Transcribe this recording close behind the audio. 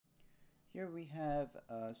Here we have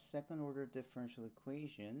a second order differential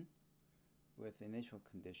equation with initial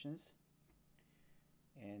conditions.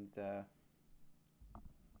 And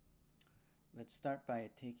let's start by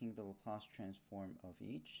taking the Laplace transform of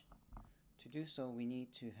each. To do so, we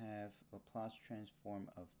need to have Laplace transform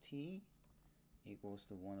of t equals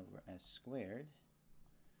to 1 over s squared,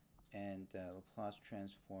 and Laplace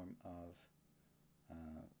transform of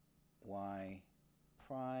y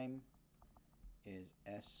prime is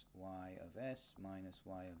sy of s minus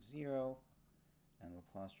y of 0, and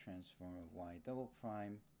Laplace transform of y double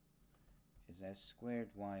prime is s squared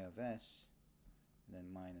y of s, and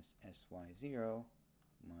then minus sy0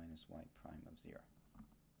 minus y prime of 0.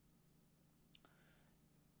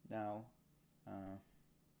 Now,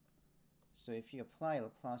 so if you apply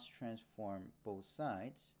Laplace transform both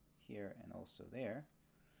sides, here and also there,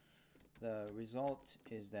 the result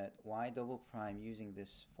is that y double prime, using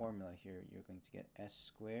this formula here, you're going to get s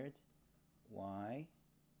squared y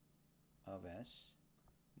of s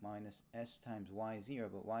minus s times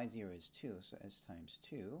y0, but y0 is 2, so s times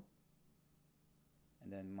 2,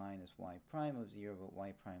 and then minus y prime of 0, but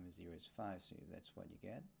y prime of 0 is 5, so that's what you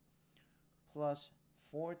get, plus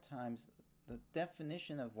 4 times the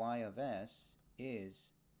definition of y of s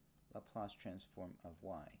is Laplace transform of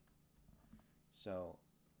y. So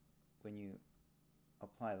when you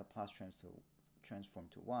apply Laplace transform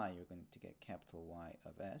to y, you're going to get capital Y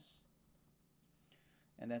of s.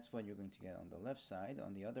 And that's what you're going to get on the left side.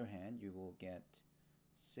 On the other hand, you will get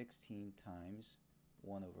 16 times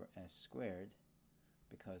 1 over s squared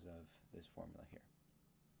because of this formula here.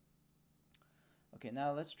 Okay,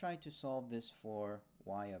 now let's try to solve this for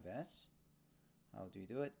y of s. How do you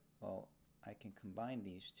do it? Well, I can combine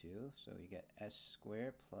these two. So you get s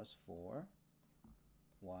squared plus 4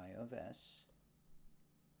 y of s,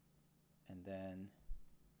 and then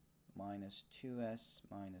minus 2s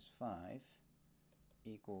minus 5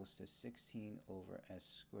 equals to 16 over s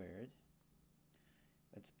squared.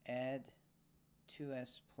 Let's add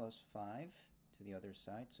 2s plus 5 to the other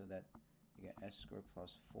side, so that you get s squared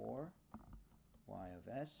plus 4 y of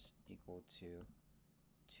s equal to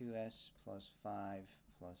 2s plus 5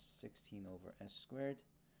 plus 16 over s squared.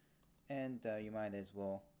 And you might as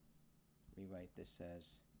well rewrite this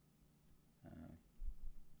as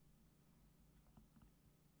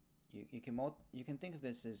you can think of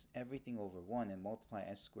this as everything over 1 and multiply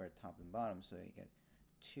s squared top and bottom, so you get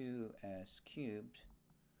 2s cubed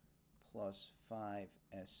plus 5s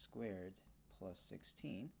squared plus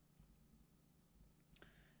 16.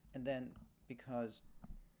 And then because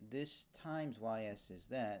this times ys is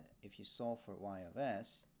that, if you solve for y of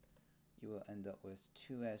s, you will end up with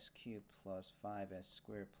 2s cubed plus 5s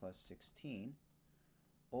squared plus 16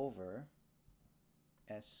 over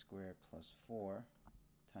s squared plus 4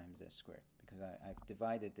 times s squared. Because I've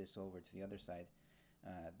divided this over to the other side,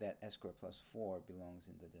 that s squared plus 4 belongs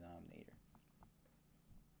in the denominator.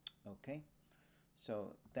 Okay,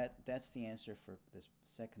 so that's the answer for this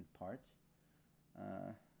second part.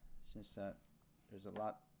 Since there's a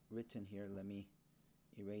lot written here, let me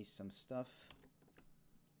erase some stuff.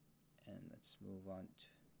 And let's move on to,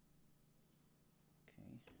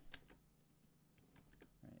 okay.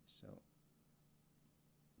 Alright, so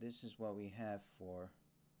this is what we have for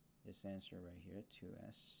this answer right here,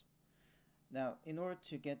 2s. Now, in order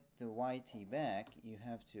to get the yt back, you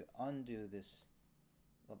have to undo this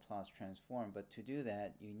Laplace transform, but to do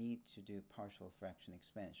that, you need to do partial fraction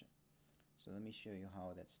expansion. So let me show you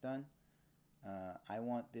how that's done. I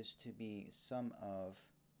want this to be sum of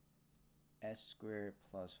s squared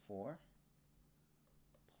plus 4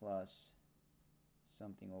 plus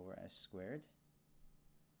something over s squared.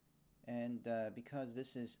 And because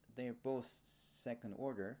they're both second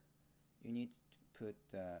order, you need to put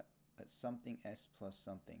something s plus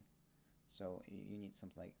something. So you need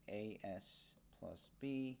something like as plus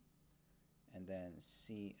b, and then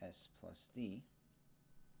cs plus d.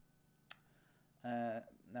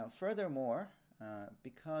 Now furthermore,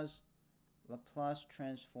 because Laplace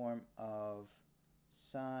transform of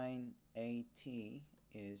sine at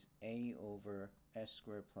is a over s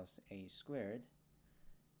squared plus a squared,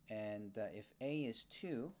 and if a is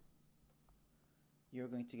 2, you're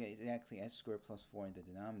going to get exactly s squared plus 4 in the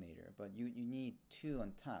denominator, but you need 2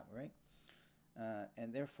 on top, right?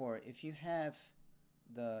 And therefore, if you have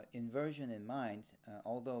the inversion in mind,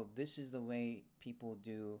 although this is the way people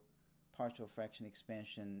do partial fraction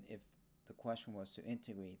expansion if the question was to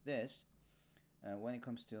integrate this, when it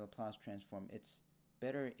comes to Laplace transform, it's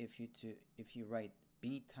better if you write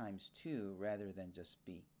b times 2 rather than just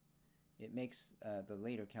b. It makes the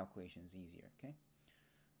later calculations easier, okay?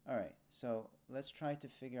 Alright, so let's try to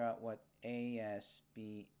figure out what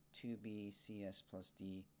ASB2 2b cs plus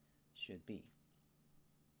d should be.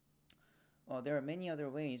 Well, there are many other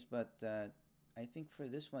ways, but I think for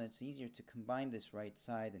this one it's easier to combine this right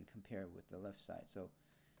side and compare it with the left side. So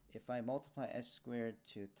if I multiply s squared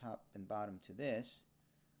to top and bottom to this,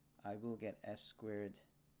 I will get s squared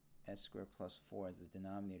plus 4 as the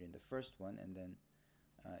denominator in the first one, and then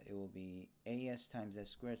it will be as times s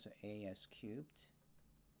squared, so as cubed,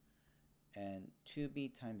 and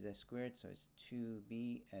 2b times s squared, so it's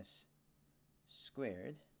 2bs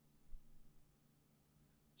squared.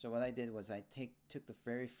 So what I did was I took the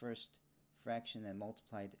very first fraction and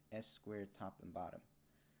multiplied s squared top and bottom.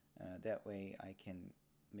 That way I can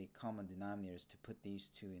make common denominators to put these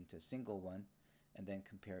two into a single one and then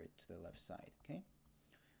compare it to the left side. Okay.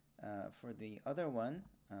 For the other one,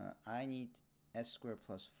 I need s squared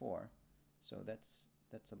plus 4, so that's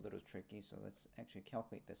a little tricky. So let's actually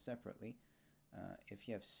calculate this separately. If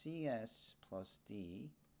you have cs plus d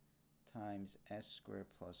times s squared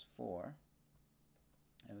plus 4,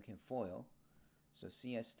 and we can FOIL, so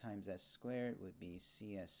cs times s squared would be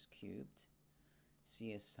cs cubed,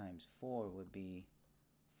 cs times 4 would be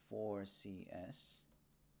 4cs,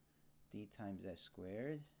 d times s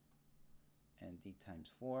squared, and d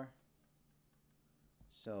times 4.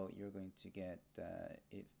 So you're going to get,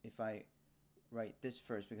 if I write this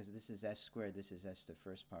first, because this is s squared, this is s to the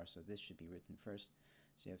first power, so this should be written first.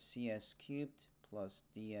 So you have cs cubed plus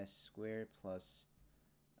ds squared plus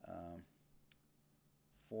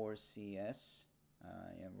 4cs.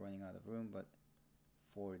 I am running out of room, but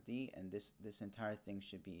 4d, and this entire thing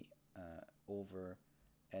should be over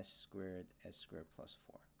s squared plus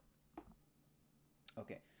 4.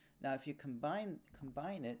 Okay, now if you combine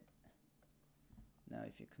it,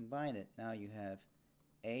 now you have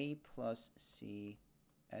a plus c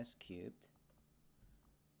s cubed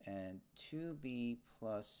and 2b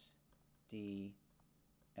plus d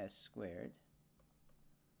s squared,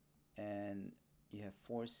 and you have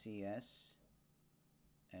 4cs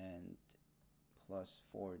and plus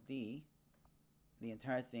 4d. The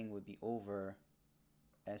entire thing would be over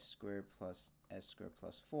s squared plus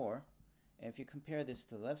 4. And if you compare this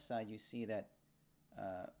to the left side, you see that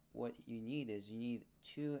what you need is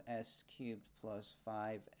 2s cubed plus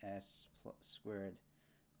 5s squared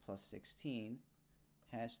plus 16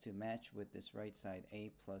 has to match with this right side,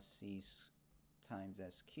 a plus c times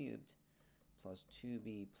s cubed plus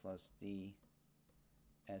 2b plus d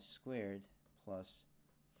s squared plus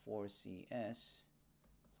 4cs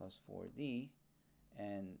plus 4d,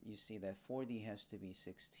 and you see that 4d has to be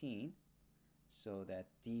 16, so that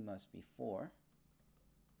d must be 4.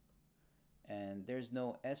 And there's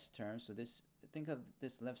no s term, so think of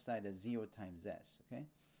this left side as 0 times s, okay?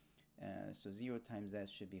 So 0 times s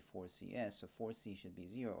should be 4cs, so 4c should be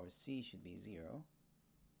 0, or c should be 0.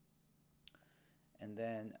 And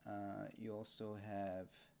then you also have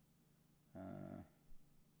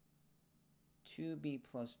 2b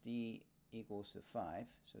plus d equals to 5,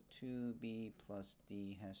 so 2b plus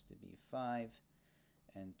d has to be 5,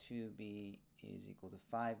 and 2b is equal to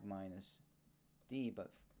 5 minus d,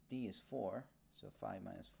 but d is 4, so 5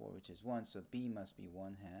 minus 4, which is 1, so b must be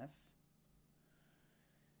 1/2.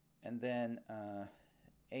 And then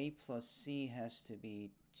a plus c has to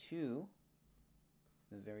be 2,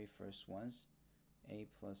 the very first ones. A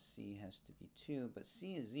plus c has to be 2, but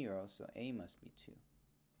c is 0, so a must be 2.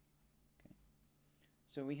 Okay.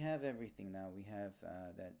 So we have everything now. We have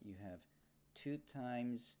that you have 2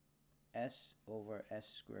 times s over s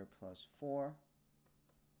squared plus 4,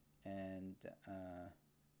 and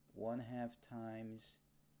 1/2 times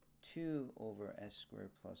 2 over s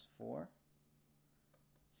squared plus 4.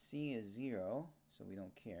 C is 0, so we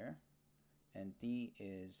don't care, and d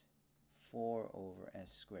is 4 over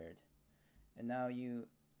s squared. And now you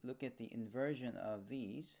look at the inversion of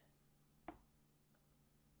these,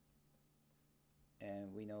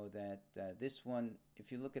 and we know that this one,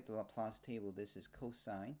 if you look at the Laplace table, this is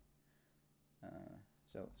cosine.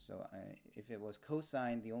 If it was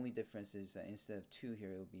cosine, the only difference is instead of 2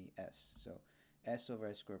 here, it would be s. So s over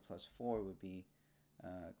s squared plus 4 would be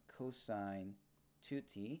cosine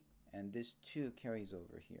 2t, and this 2 carries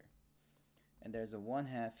over here. And there's a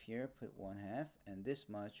 1/2 here, put 1/2, and this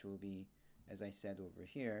much will be, as I said over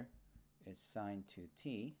here, is sine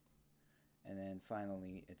 2t. And then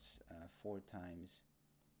finally, it's 4 times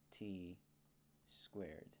t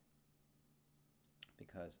squared,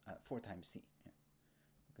 because 4 times t, yeah.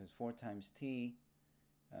 Because 4 times t,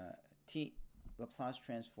 Laplace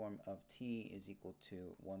transform of t is equal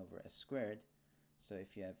to 1 over s squared. So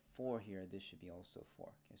if you have 4 here, this should be also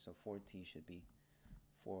 4. Okay, so 4t should be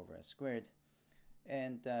 4 over s squared.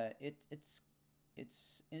 And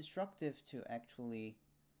it's instructive to actually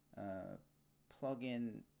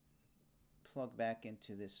plug back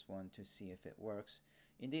into this one to see if it works.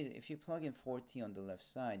 Indeed, if you plug in 4t on the left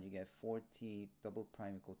side, you get 4t double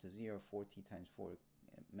prime equal to 0, 4t times 4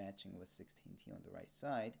 matching with 16t on the right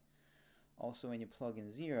side. Also, when you plug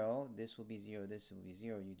in 0, this will be 0, this will be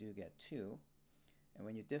 0, you do get 2. And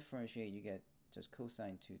when you differentiate, you get just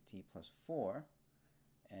cosine 2t plus 4.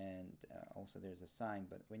 And also there's a sign,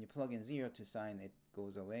 but when you plug in 0 to sine, it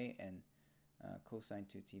goes away, and cosine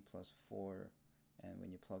 2t plus 4, and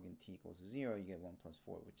when you plug in t equals 0, you get 1 plus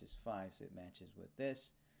 4, which is 5, so it matches with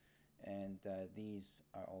this. And these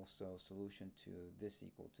are also solution to this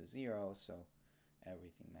equal to 0, so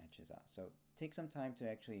everything matches out. So take some time to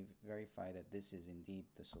actually verify that this is indeed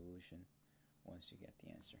the solution once you get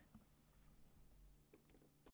the answer.